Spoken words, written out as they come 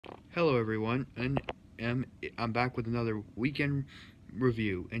Hello everyone, and I'm back with another weekend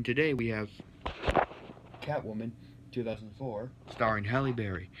review, and today we have Catwoman 2004, starring Halle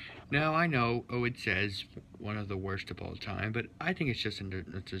Berry. Now I know, it says one of the worst of all time, but I think it's just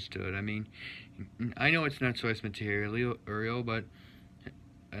understood. I mean, I know it's not source material, but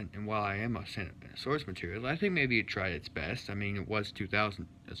and while I am a source material, I think maybe it tried its best. I mean, it was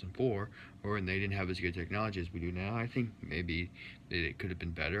 2004, and they didn't have as good technology as we do now. I think maybe it could have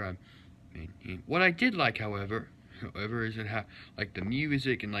been better. I mean, what I did like, however, is it how like the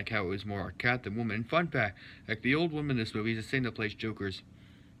music and like how it was more a cat than woman. And fun fact, like the old woman in this movie is the same that plays Joker's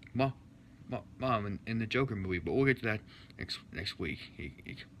mom in the Joker movie, but we'll get to that next week.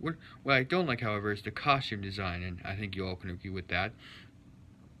 What I don't like, however, is the costume design, and I think you all can agree with that.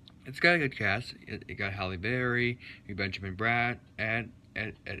 It's got a good cast. It got Halle Berry, Benjamin Bratt, and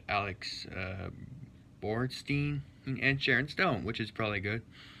Alex Borstein, and Sharon Stone, which is probably good.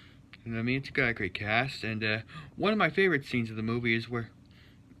 And I mean, it's got a great cast, and one of my favorite scenes of the movie is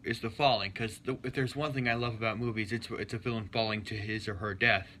the falling. Because if there's one thing I love about movies, it's a villain falling to his or her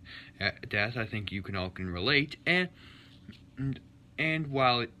death. I think you all can relate. And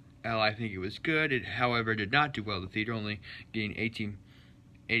while I think it was good, it however did not do well at the theater, only getting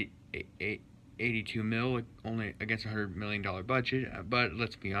 82 mil, only against a $100 million budget. But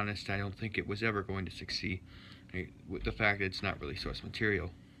let's be honest, I don't think it was ever going to succeed. With the fact that it's not really source material.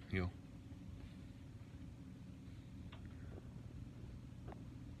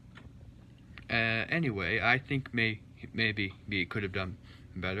 Anyway, I think maybe it could have done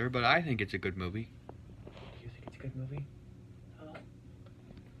better, but I think it's a good movie. Do you think it's a good movie? Hello?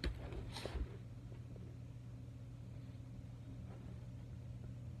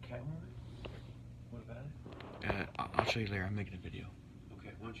 Catwoman? What about it? I'll show you later. I'm making a video.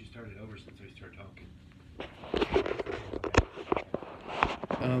 Okay, why don't you start it over since I start talking?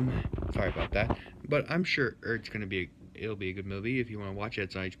 Sorry about that, but I'm sure it'll be a good movie. If you want to watch it,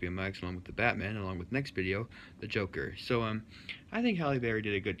 it's on HBO Max along with the Batman, along with next video, the Joker. So I think Halle Berry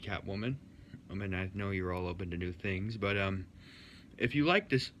did a good Catwoman. I mean, I know you're all open to new things, but if you like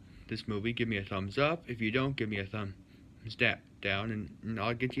this movie, give me a thumbs up. If you don't, give me a thumbs down, and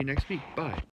I'll get to you next week. Bye.